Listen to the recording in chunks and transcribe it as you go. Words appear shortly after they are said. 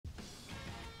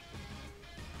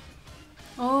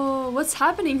Oh, what's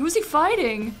happening? Who's he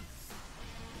fighting?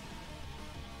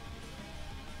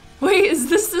 Wait,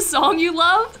 is this the song you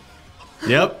love?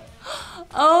 Yep.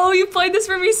 Oh, you played this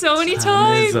for me so many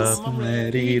times. Time is up,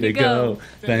 ready to go,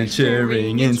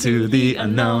 venturing into the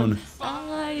unknown.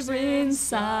 Fire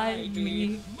inside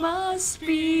me must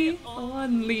be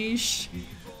unleashed.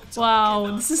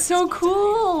 Wow, this is so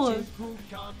cool.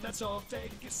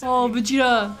 Oh,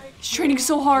 Vegeta, he's training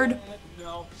so hard.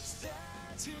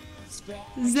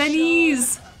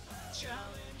 Zennies.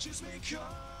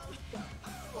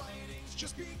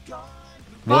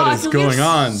 What is going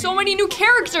on? So many new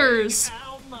characters.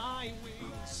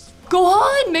 Go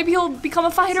on, maybe he'll become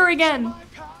a fighter again.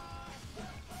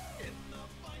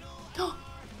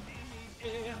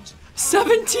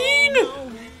 17?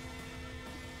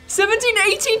 17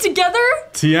 and 18 together?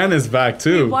 Tien is back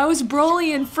too. Why was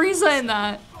Broly and Frieza in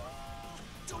that?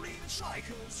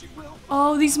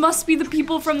 Oh, these must be the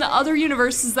people from the other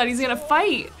universes that he's gonna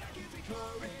fight.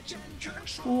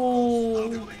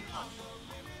 Oh.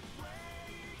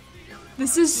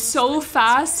 This is so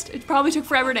fast. It probably took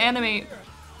forever to animate.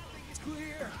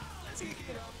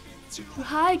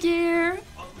 Hi, Gear.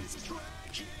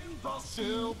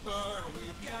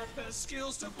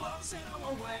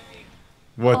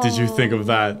 What did you think of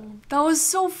that? That was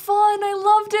so fun. I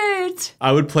loved it.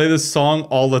 I would play this song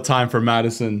all the time for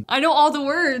Madison. I know all the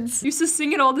words. Used to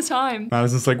sing it all the time.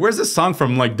 Madison's like, where's this song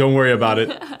from? Like, don't worry about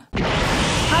it.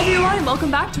 Hi everyone, and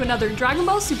welcome back to another Dragon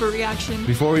Ball Super reaction.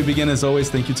 Before we begin, as always,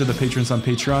 thank you to the patrons on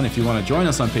Patreon. If you want to join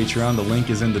us on Patreon, the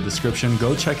link is in the description.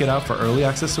 Go check it out for early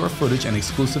access to our footage and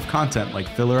exclusive content like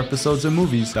filler episodes and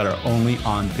movies that are only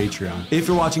on Patreon. If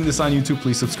you're watching this on YouTube,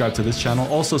 please subscribe to this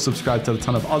channel. Also subscribe to a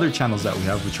ton of other channels that we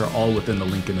have, which are all within the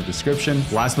link in the description.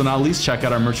 Last but not least, check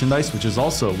out our merchandise, which is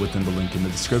also within the link in the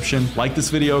description. Like this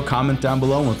video, comment down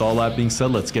below, and with all that being said,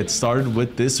 let's get started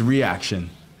with this reaction.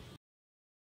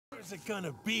 Where's it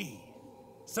gonna be?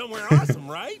 Somewhere awesome,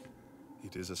 right?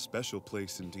 It is a special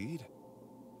place indeed.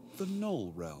 The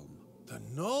Null Realm. The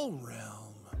Null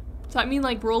Realm. Does that mean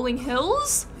like rolling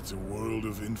hills? It's a world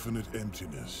of infinite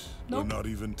emptiness, Nope. where not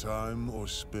even time or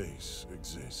space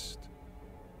exist.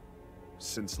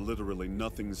 Since literally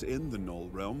nothing's in the Null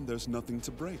Realm, there's nothing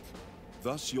to break.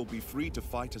 Thus, you'll be free to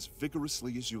fight as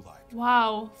vigorously as you like.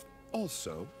 Wow.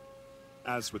 Also,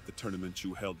 as with the tournament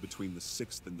you held between the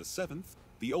 6th and the 7th,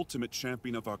 the ultimate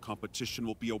champion of our competition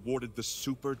will be awarded the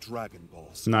Super Dragon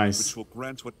Balls. Nice. Which will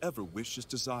grant whatever wish is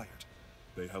desired.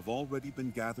 They have already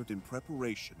been gathered in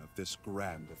preparation of this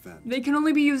grand event. They can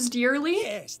only be used yearly?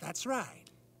 Yes, that's right.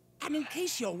 And in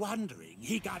case you're wondering,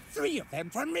 he got 3 of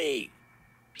them from me.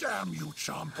 Damn you,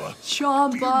 Champa!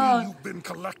 Champa. Do you mean you've been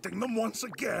collecting them once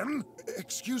again?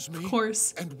 Excuse me? Of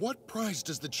course. And what prize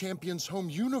does the champion's home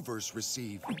universe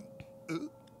receive?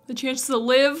 The chance to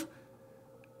live?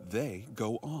 They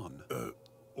go on.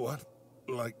 What?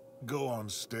 Like, go on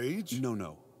stage?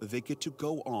 No. They get to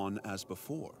go on as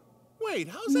before. Wait,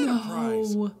 how's that a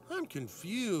prize? No. I'm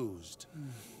confused.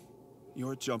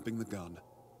 You're jumping the gun.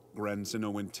 Grand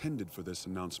Zeno intended for this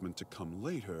announcement to come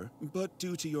later, but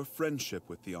due to your friendship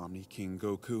with the Omni King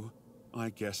Goku, I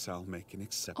guess I'll make an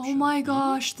exception. Oh my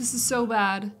gosh, this is so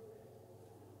bad.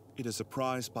 It is a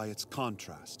prize by its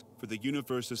contrast, for the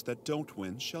universes that don't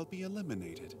win shall be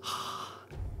eliminated.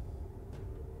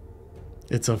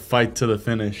 It's a fight to the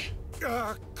finish.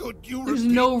 Could you There's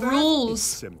repeat no that? rules.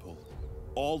 Simple.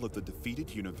 All of the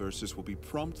defeated universes will be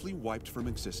promptly wiped from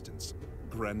existence.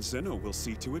 Grand Zeno will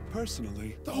see to it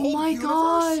personally. The Oh whole my universe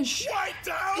gosh. wiped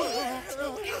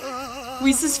out?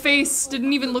 Whis' face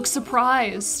didn't even look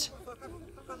surprised.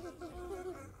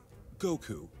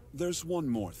 Goku, there's one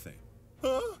more thing.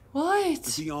 What?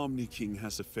 The Omni King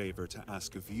has a favor to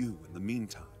ask of you in the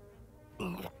meantime.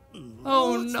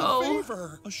 Oh What's the no.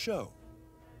 favor? A show.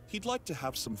 He'd like to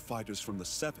have some fighters from the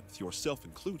 7th, yourself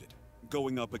included,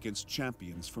 going up against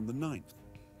champions from the 9th.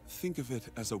 Think of it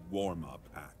as a warm-up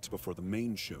act before the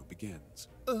main show begins.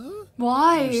 You see,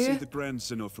 Why? the Grand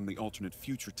Zeno from the alternate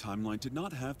future timeline did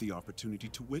not have the opportunity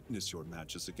to witness your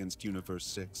matches against Universe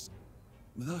 6.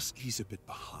 Thus, he's a bit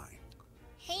behind.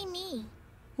 Hey me,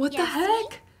 What the Yeah,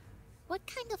 heck? what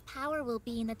kind of power will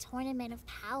be in the Tournament of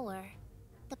Power?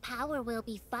 The power will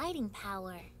be fighting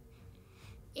power.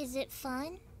 Is it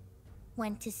fun?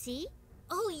 Want to see?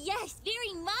 Oh yes,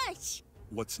 very much!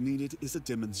 What's needed is a He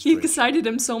demonstration. excited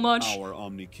him so much. Our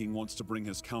Omni King wants to bring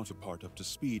his counterpart up to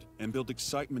speed and build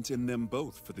excitement in them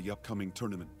both for the upcoming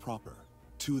tournament proper.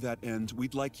 To that end,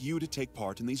 we'd like you to take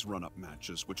part in these run-up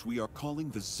matches, which we are calling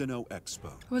the Zeno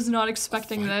Expo. I was not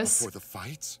expecting Fight this. Before the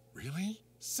fights? Really?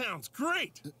 Sounds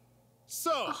great.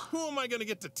 So, who am I gonna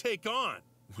get to take on?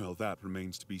 Well, that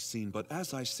remains to be seen, but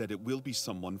as I said, it will be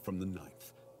someone from the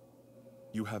 9th.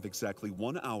 You have exactly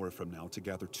 1 hour from now to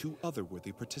gather 2 other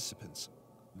worthy participants.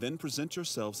 Then present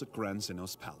yourselves at Grand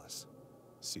Zenos Palace.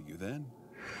 See you then.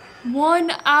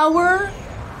 1 hour?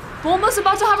 Bulma's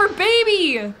about to have her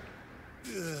baby!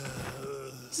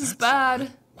 This is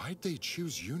bad. Why'd they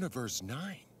choose Universe 9?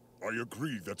 I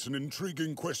agree that's an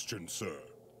intriguing question, sir.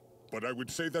 But I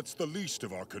would say that's the least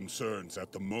of our concerns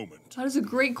at the moment. That is a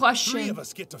great 3 question. of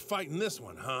us get to fight in this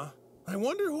one, huh? I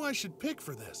wonder who I should pick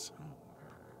for this.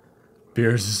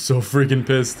 Beers is so freaking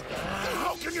pissed.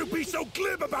 How can you be so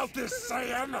glib about this,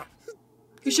 Saiyan?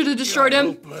 You should have destroyed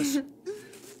him. Hopeless.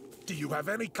 Do you have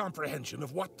any comprehension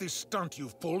of what this stunt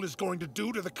you've pulled is going to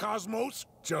do to the cosmos?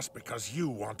 Just because you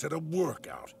wanted a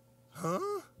workout. Huh?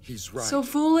 He's right. So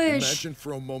foolish. Imagine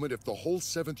for a moment if the whole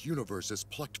 7th universe is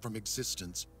plucked from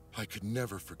existence. I could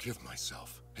never forgive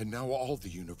myself. And now all the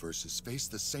universes face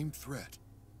the same threat.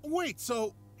 Wait,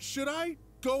 so should I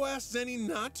go ask Zenny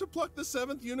not to pluck the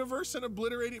 7th universe and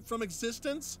obliterate it from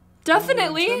existence?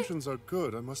 Definitely. Your intentions are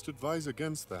good. I must advise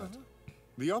against that.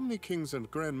 The Omni Kings and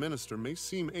Grand Minister may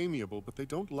seem amiable, but they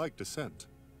don't like dissent.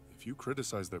 If you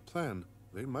criticize their plan,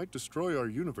 they might destroy our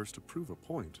universe to prove a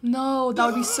point. No, that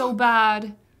would be so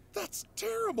bad. That's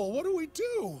terrible. What do we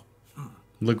do?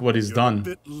 Look what he's You're a done.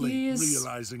 bit late He's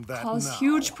realizing that caused now.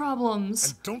 huge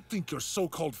problems. And don't think your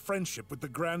so-called friendship with the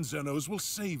Grand Zenos will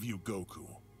save you, Goku.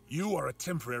 You are a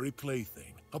temporary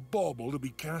plaything, a bauble to be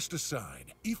cast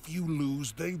aside. If you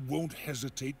lose, they won't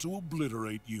hesitate to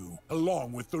obliterate you,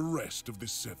 along with the rest of the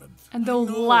 7th. And they'll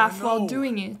I laugh know. while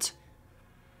doing it.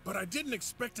 But I didn't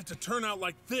expect it to turn out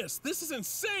like this. This is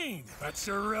insane. That's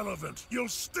irrelevant. You'll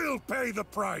still pay the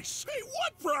price. Hey,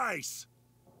 what price?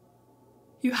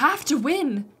 You have to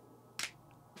win.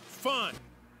 Fine.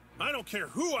 I don't care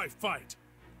who I fight.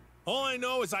 All I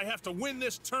know is I have to win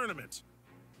this tournament.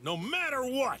 No matter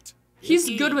what. He's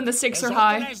good when the stakes are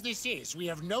high. As this is, we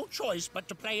have no choice but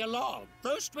to play along.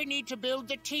 First, we need to build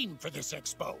the team for this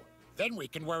expo. Then we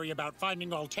can worry about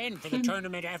finding all 10 for the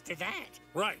tournament after that.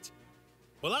 Right.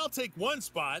 Well, I'll take one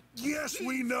spot. Yes,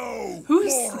 we know.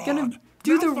 Who's moron. gonna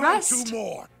do Now the find rest? 2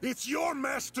 more. It's your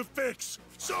mess to fix.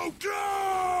 So go!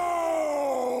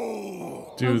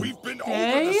 Dude. We've been over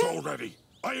Okay. this already.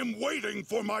 I am waiting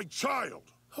for my child.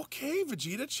 Okay,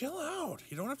 Vegeta, chill out.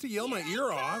 You don't have to yell my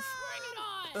ear off.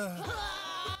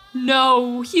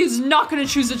 No, he is not gonna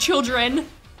choose the children.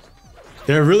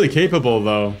 They're really capable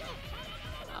though.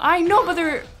 I know, but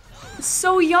they're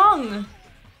so young.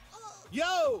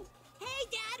 Yo! Hey,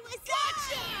 Dad, what's up?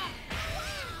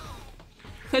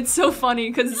 It's so funny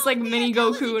because it's like mini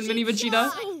Goku and mini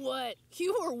Vegeta. So what?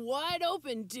 You were wide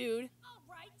open, dude.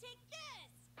 Alright, take this.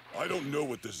 I don't know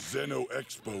what this Zeno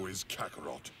Expo is,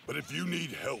 Kakarot. But if you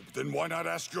need help, then why not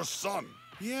ask your son?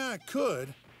 Yeah, I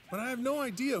could, but I have no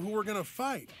idea who we're gonna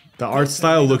fight. The art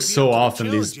style looks so off in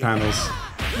these panels.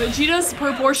 Vegeta's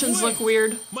proportions look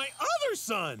weird. My other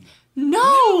son!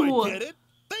 No! Now I get it!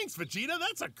 Thanks, Vegeta,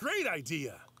 that's a great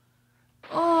idea!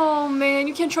 Oh man,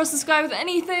 you can't trust this guy with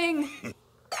anything.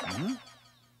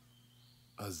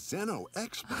 A Zeno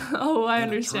Expo? Oh, I And a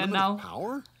understand tournament of now.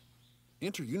 Power?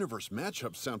 Inter-universe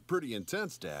matchups sound pretty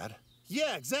intense, Dad.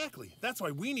 Yeah, exactly. That's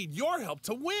why we need your help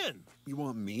to win. You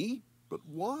want me? But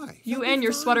why? You You'll and be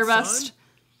your fine, sweater son. vest.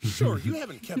 Sure, you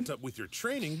haven't kept up with your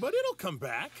training, but it'll come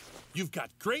back. You've got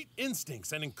great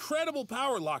instincts and incredible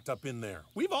power locked up in there.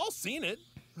 We've all seen it.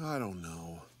 I don't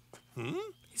know.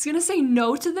 He's gonna say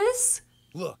no to this?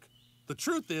 Look, the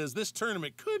truth is this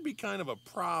tournament could be kind of a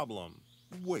problem.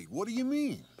 Wait, what do you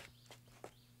mean?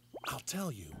 I'll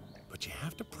tell you, but you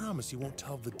have to promise you won't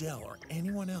tell Videl or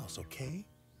anyone else, okay?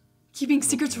 Keeping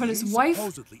secrets from his wife?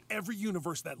 Supposedly, every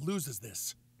universe that loses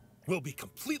this will be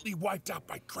completely wiped out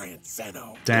by Grand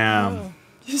Zeno. Damn.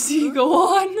 Does he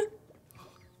go on?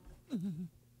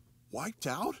 Wiped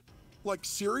out? Like,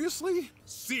 seriously?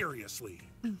 Seriously.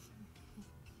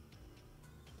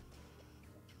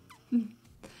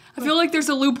 I feel like there's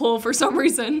a loophole for some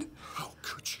reason. How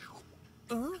could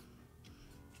you?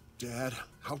 Dad,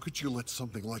 how could you let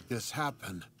something like this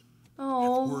happen?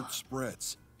 Oh. Word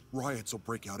spreads. Riots will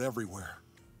break out everywhere.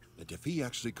 And if he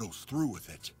actually goes through with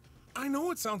it... I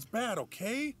know it sounds bad,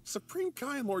 okay? Supreme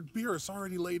Kai and Lord Beerus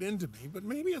already laid into me, but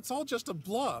maybe it's all just a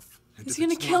bluff. and He's if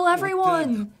gonna it's kill not, what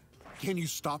everyone. then? Can you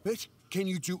stop it? Can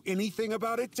you do anything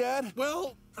about it, Dad?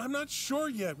 Well, I'm not sure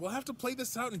yet. We'll have to play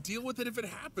this out and deal with it if it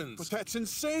happens. But that's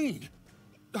insane.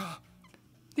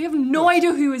 They have no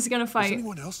idea who he's gonna Does fight.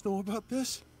 anyone else know about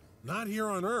this? Not here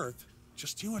on Earth.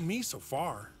 Just you and me so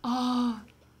far. Oh.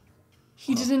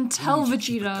 He didn't tell We need to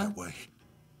keep it Vegeta. that way.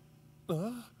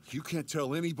 You can't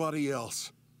tell anybody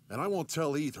else. And I won't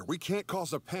tell either. We can't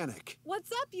cause a panic. What's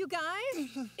up, you guys?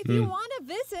 If you want to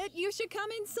visit, you should come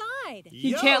inside.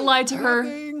 He can't lie to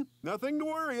her. Nothing to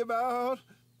worry about.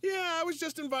 Yeah, I was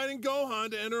just inviting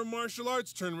Gohan to enter a martial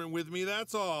arts tournament with me,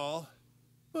 that's all.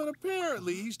 But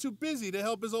apparently, he's too busy to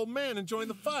help his old man and join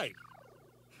the fight.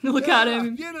 Look at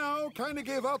him. You know, kind of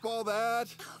gave up all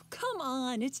that. Oh, come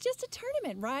on. It's just a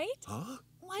tournament, right? Huh?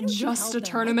 Why don't Just you a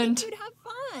tell tournament. them? I think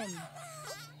you'd have fun.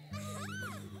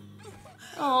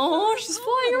 Oh, she's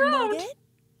flying around. Nugget?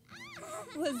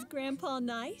 Was Grandpa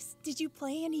nice? Did you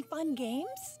play any fun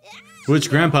games? Which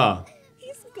grandpa?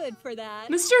 He's good for that.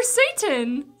 Mr.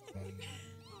 Satan.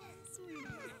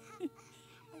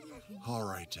 All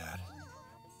right, Dad.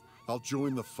 I'll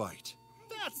join the fight.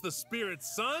 That's the spirit,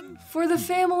 son. For the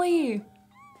family.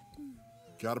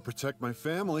 Gotta protect my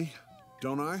family,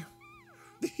 don't I?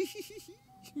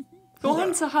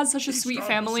 Gohan has such a sweet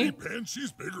family.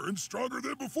 She's bigger and stronger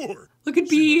than before. Look at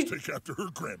B. Take after her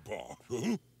grandpa.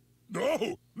 Huh?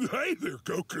 No. Hey there,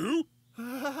 Goku.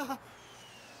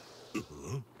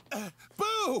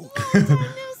 Boo!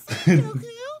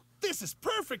 This is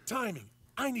perfect timing.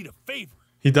 I need a favor.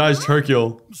 He dodged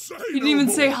Hercule. He didn't even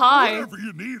say hi. Whatever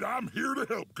you need, I'm here to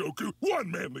help, Goku.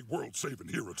 One manly world-saving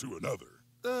hero to another.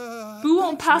 Boo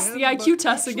won't pass the IQ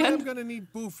test Actually, again. I'm gonna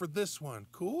need Boo for this one.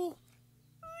 Cool?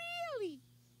 Really?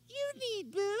 You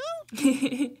need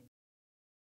Boo?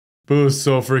 Boo's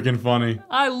so freaking funny.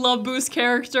 I love Boo's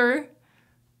character.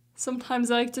 Sometimes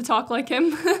I like to talk like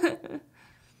him.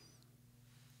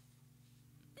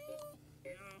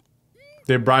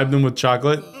 They bribed him with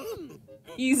chocolate.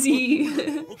 Easy.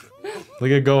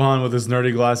 Look at Gohan with his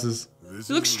nerdy glasses.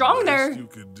 You look strong there. You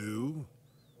could do.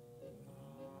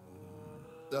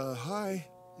 Hi,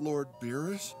 Lord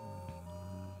Beerus.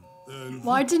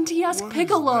 Why didn't he ask What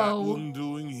Piccolo? is that one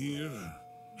doing here?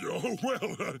 Oh,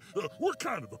 well, we're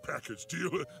kind of a package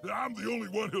deal. I'm the only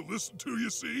one who'll listen to you,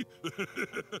 see?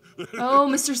 Oh,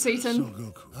 Mr. Satan.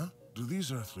 Goku, huh? Do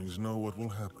these Earthlings know what will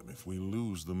happen if we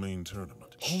lose the main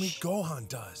tournament? Only Gohan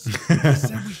does. He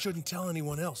said we shouldn't tell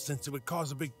anyone else since it would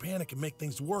cause a big panic and make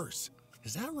things worse.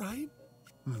 Is that right?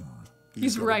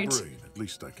 He's got a right. brain, at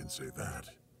least I can say that.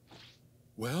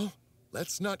 Well,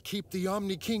 let's not keep the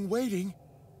Omni King waiting.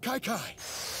 Kai Kai.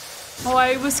 Oh,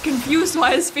 I was confused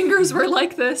why his fingers were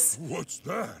like this. What's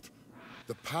that?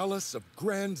 The Palace of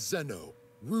Grand Zeno,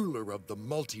 ruler of the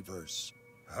multiverse.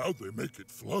 How'd they make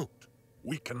it float?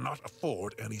 We cannot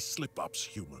afford any slip-ups,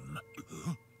 human.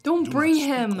 Don't bring Do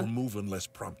not speak or him. move unless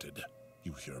prompted.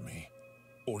 You hear me?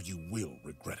 Or you will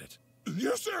regret it.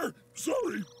 Yes, sir.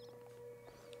 Sorry.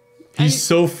 He's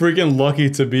so freaking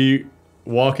lucky to be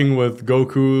walking with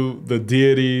Goku, the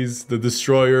deities, the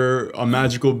destroyer, a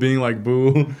magical being like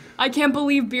Boo. I can't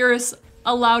believe Beerus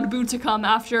allowed Boo to come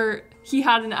after he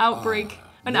had an outbreak,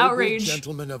 an Noble outrage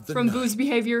gentlemen of the from night. Boo's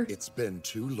behavior. It's been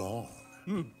too long.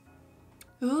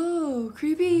 Oh,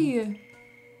 creepy.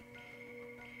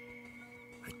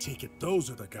 I take it those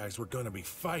are the guys we're gonna be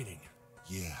fighting.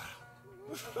 Yeah.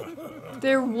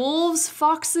 They're wolves,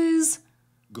 foxes.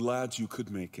 Glad you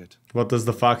could make it. What does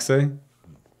the fox say?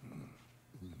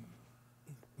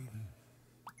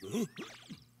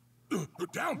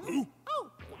 Down, Boo.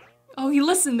 Oh, he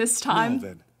listened this Now time.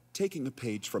 then, taking a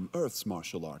page from Earth's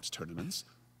martial arts tournaments,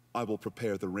 I will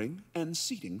prepare the ring and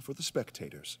seating for the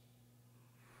spectators.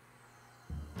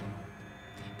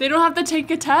 They don't have to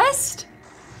take a test?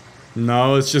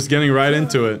 No, it's just getting right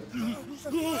into it.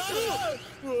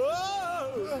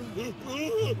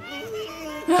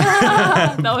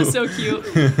 That was so cute.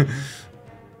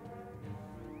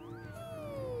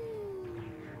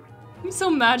 He's so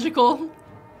magical.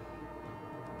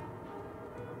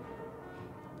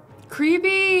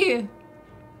 Creepy.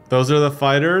 Those are the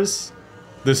fighters,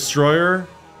 Destroyer,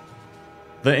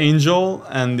 the Angel,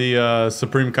 and the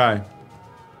Supreme Kai.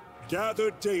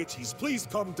 Gathered deities, please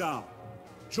come down.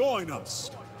 Join us.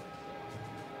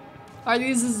 Are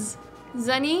these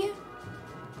Zenny?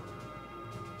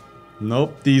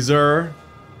 Nope, these are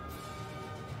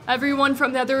Everyone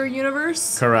from the other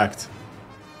universe? correct.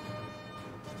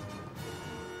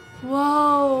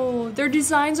 Whoa, their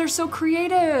designs are so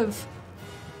creative.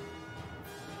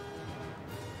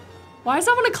 Why is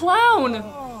that one a clown?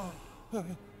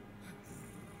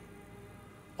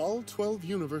 All 12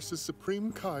 universes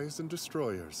supreme Kais and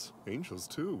destroyers. Angels,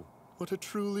 too. What a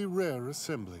truly rare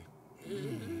assembly.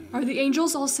 Are the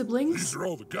angels all siblings? These are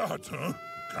all the gods, huh?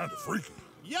 Kinda freaky.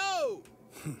 Yo!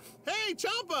 Hey,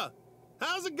 Champa!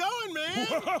 How's it going, man?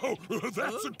 Wow,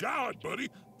 that's a god, buddy.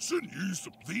 Shouldn't you use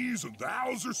some these and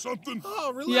thous or something?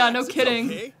 Oh, relax. Yeah, no it's kidding.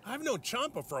 Okay. I've known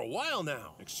Champa for a while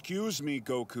now. Excuse me,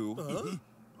 Goku.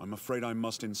 I'm afraid I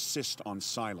must insist on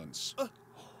silence.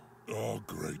 Oh,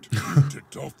 great. You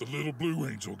ticked off the little blue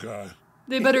angel guy.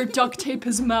 They better duct tape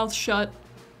his mouth shut.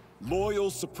 Loyal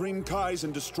Supreme Kais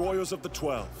and Destroyers of the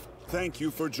 12, thank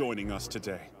you for joining us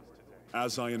today.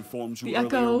 As I informed you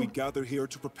earlier, we gather here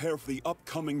to prepare for the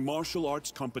upcoming martial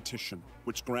arts competition,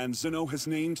 which Grand Zeno has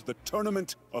named the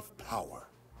Tournament of Power.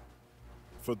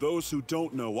 For those who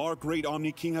don't know, our great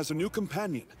Omni King has a new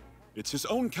companion. It's his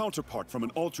own counterpart from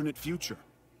an alternate future.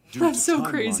 That's so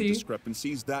crazy. Due to timeline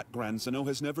discrepancies, that Grand Zeno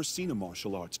has never seen a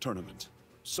martial arts tournament.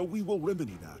 So we will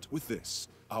remedy that with this,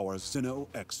 our Zeno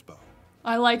Expo.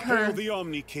 I like her. Hail the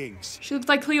Omni Kings. She looks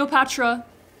like Cleopatra.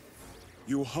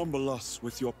 You humble us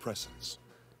with your presence.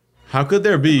 How could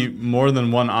there be more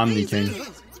than one Omni King?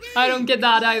 I don't get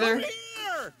that either.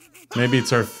 Maybe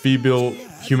it's our feeble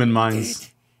human minds.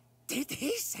 Did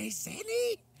he say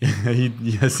Zenny?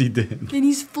 Yes, he did. And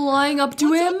he's flying up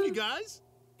to him. What's up, you guys?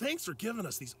 Thanks for giving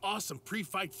us these awesome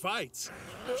pre-fight fights.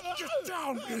 Get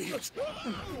down, idiot!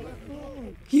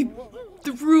 He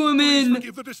threw him in.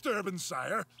 Forgive the disturbance,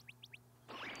 sire.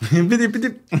 Oh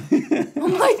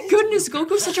my goodness,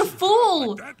 Goku's such a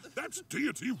fool. That's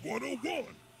deity 101.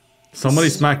 Somebody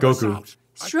smack Goku.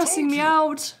 Stressing me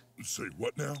out. Say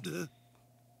what now?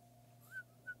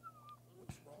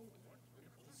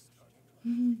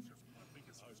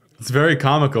 It's very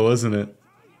comical, isn't it?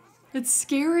 It's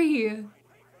scary.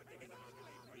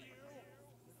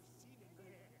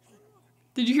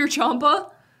 Did you hear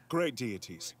Champa? Great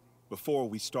deities. Before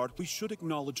we start, we should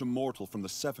acknowledge a mortal from the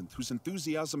 7th whose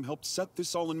enthusiasm helped set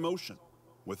this all in motion.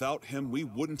 Without him, we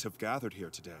wouldn't have gathered here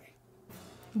today.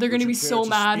 They're gonna be so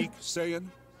mad. Saiyan?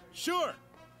 Sure.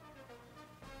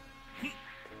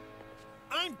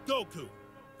 I'm Goku,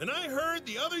 and I heard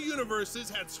the other universes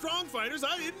had strong fighters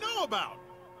I didn't know about.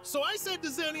 So I said to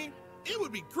Zenny, it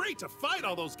would be great to fight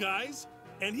all those guys,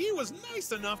 and he was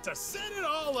nice enough to set it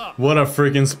all up. What a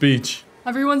freaking speech.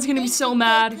 Everyone's gonna be so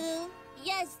mad. Goku.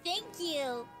 Yes, thank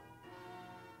you.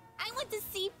 I want to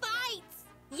see fights.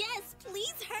 Yes,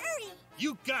 please hurry.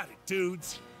 You got it,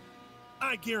 dudes.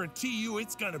 I guarantee you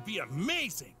it's gonna be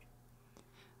amazing.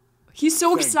 He's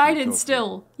so Thank excited you, Goku.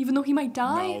 still, even though he might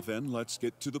die. Now then, let's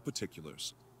get to the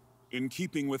particulars. In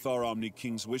keeping with our Omni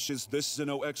King's wishes, this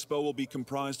Zeno Expo will be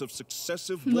comprised of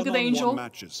successive Look at the angel. one-on-one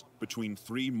matches between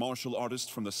 3 martial artists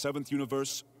from the 7th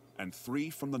universe and 3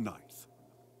 from the 9th.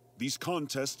 These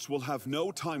contests will have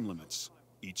no time limits.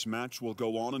 Each match will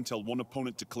go on until one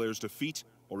opponent declares defeat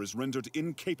or is rendered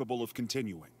incapable of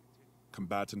continuing.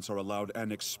 Combatants are allowed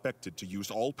and expected to use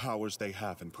all powers they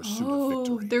have in pursuit of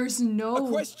victory. There's no A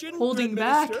question, holding Grand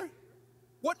back. Minister?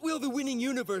 What will the winning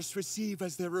universe receive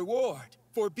as their reward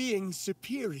for being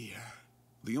superior?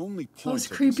 The only was point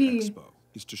of creepy. this expo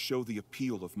is to show the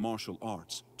appeal of martial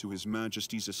arts to His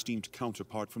Majesty's esteemed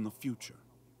counterpart from the future.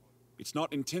 It's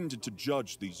not intended to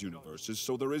judge these universes,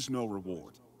 so there is no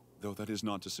reward. Though that is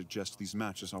not to suggest these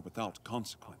matches are without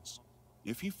consequence.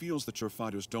 If he feels that your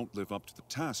fighters don't live up to the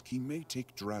task, he may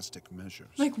take drastic measures.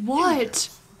 Like what?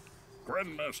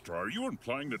 Grandmaster, are you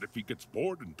implying that if he gets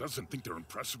bored and doesn't think they're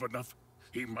impressive enough,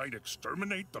 he might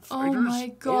exterminate the fighters? Oh my Or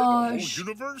the whole gosh.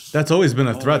 universe? That's always been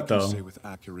a All I threat, can though. say with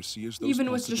accuracy is those Even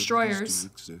with possibilities destroyers. do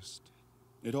exist.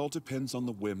 It all depends on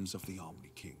the whims of the Omni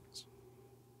Kings.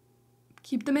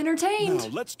 Keep them entertained. Now,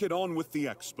 let's get on with the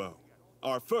expo.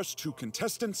 Our first 2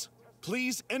 contestants,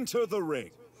 please enter the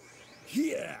ring.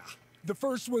 Yeah, the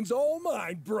first one's all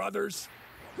mine, brothers.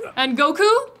 And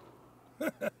Goku?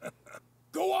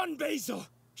 Go on, Basil.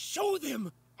 Show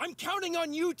them. I'm counting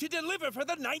on you to deliver for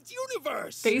the 9th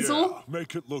universe. Basil? Yeah,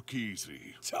 make it look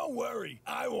easy. Don't worry,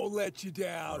 I won't let you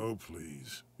down. Oh,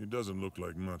 please. It doesn't look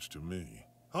like much to me.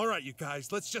 All right, you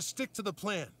guys, let's just stick to the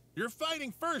plan. You're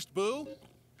fighting first, Boo.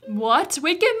 What?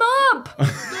 Wake him up!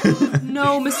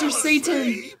 No, Mr.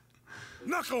 Satan.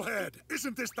 Knucklehead,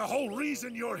 isn't this the whole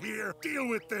reason you're here? Deal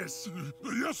with this.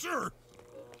 Yes, sir.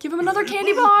 Give him another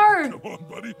candy bar. Come on,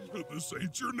 buddy. This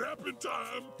ain't your napping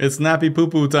time. It's nappy poo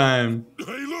poo time.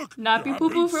 Hey, look. Nappy I've poo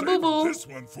poo been for saving boo boo. This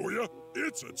one for you.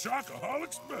 It's a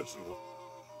chocoholic special.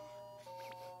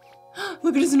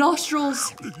 Look at his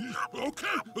nostrils. Okay,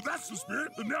 well, that's the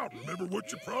spirit. Now, remember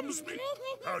what you promised me?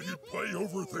 How you play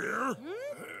over there?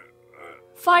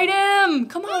 Fight him!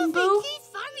 Come on, Boo. He's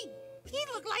funny. He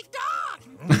look like dog.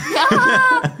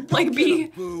 Yeah, like B.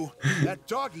 Boo, that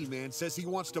doggy man says he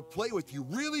wants to play with you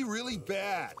really, really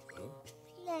bad. Play?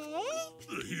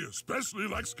 He especially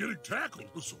likes getting tackled.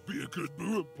 So be a good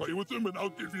boo and play with him, and I'll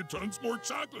give you tons more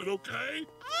chocolate, okay?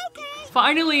 Okay.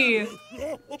 Finally.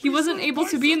 He wasn't able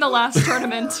to be in the last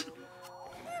tournament.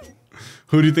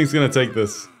 Who do you think's gonna take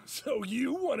this? So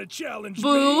you want to challenge me?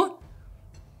 Boo.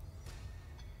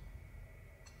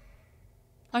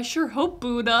 I sure hope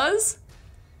Boo does.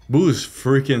 Boo is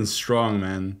freaking strong,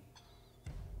 man.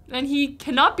 And he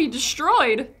cannot be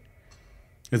destroyed.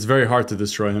 It's very hard to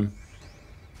destroy him.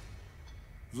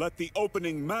 Let the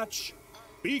opening match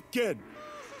begin.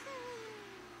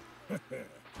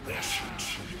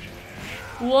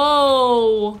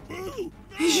 Whoa.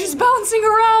 He's just bouncing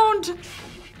around.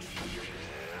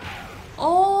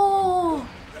 Oh.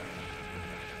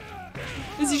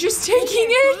 Is he just taking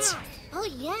it? Oh,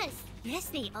 yes. Yes,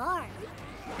 they are.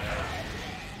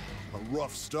 A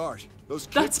rough start. Those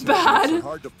That's kick bad. techniques are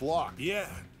hard to block. Yeah,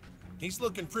 he's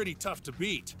looking pretty tough to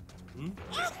beat.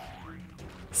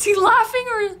 Is he laughing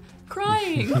or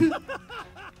crying?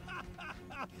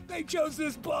 They chose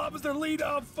this Bob as their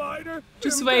lead-off fighter?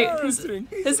 Just wait.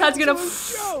 His head's gonna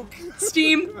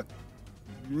steam.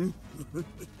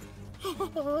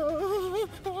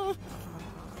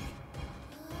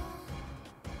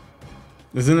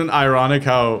 Isn't it ironic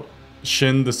how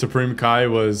Shin, the Supreme Kai,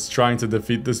 was trying to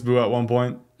defeat this Boo at one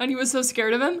point? And he was so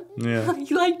scared of him? Yeah.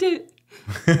 He liked it.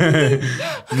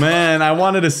 Man, I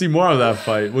wanted to see more of that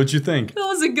fight. What'd you think? That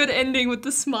was a good ending with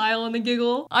the smile and the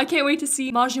giggle. I can't wait to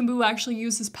see Majin Buu actually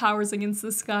use his powers against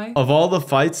this guy. Of all the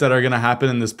fights that are gonna happen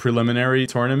in this preliminary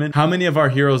tournament, how many of our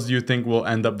heroes do you think will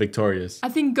end up victorious? I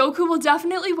think Goku will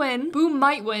definitely win. Buu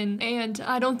might win. And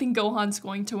I don't think Gohan's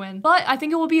going to win. But I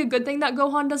think it will be a good thing that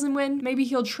Gohan doesn't win. Maybe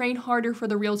he'll train harder for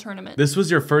the real tournament. This was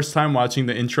your first time watching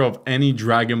the intro of any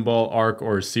Dragon Ball arc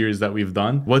or series that we've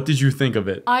done. What did you think of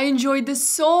it? I enjoyed this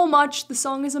so much. The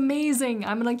song is amazing.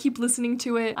 I'm gonna keep listening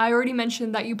to it. I already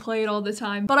mentioned that you play it all the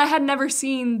time, but I had never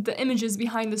seen the images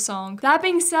behind the song. That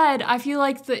being said, I feel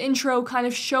like the intro kind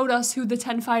of showed us who the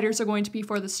 10 fighters are going to be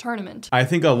for this tournament. I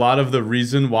think a lot of the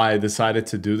reason why I decided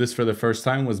to do this for the first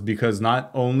time was because not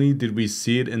only did we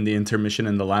see it in the intermission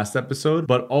in the last episode,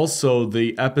 but also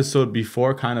the episode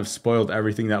before kind of spoiled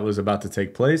everything that was about to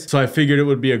take place. So I figured it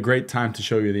would be a great time to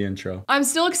show you the intro. I'm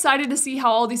still excited to see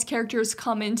how all these characters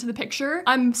come into the picture.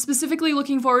 I'm specifically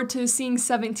looking forward to seeing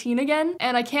 17 again,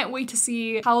 and I can't wait to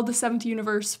see how the 7th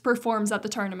universe performs at the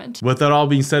tournament. With that all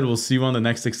being said, we'll see you on the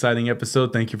next exciting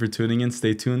episode. Thank you for tuning in.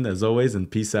 Stay tuned as always, and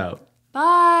peace out.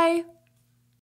 Bye!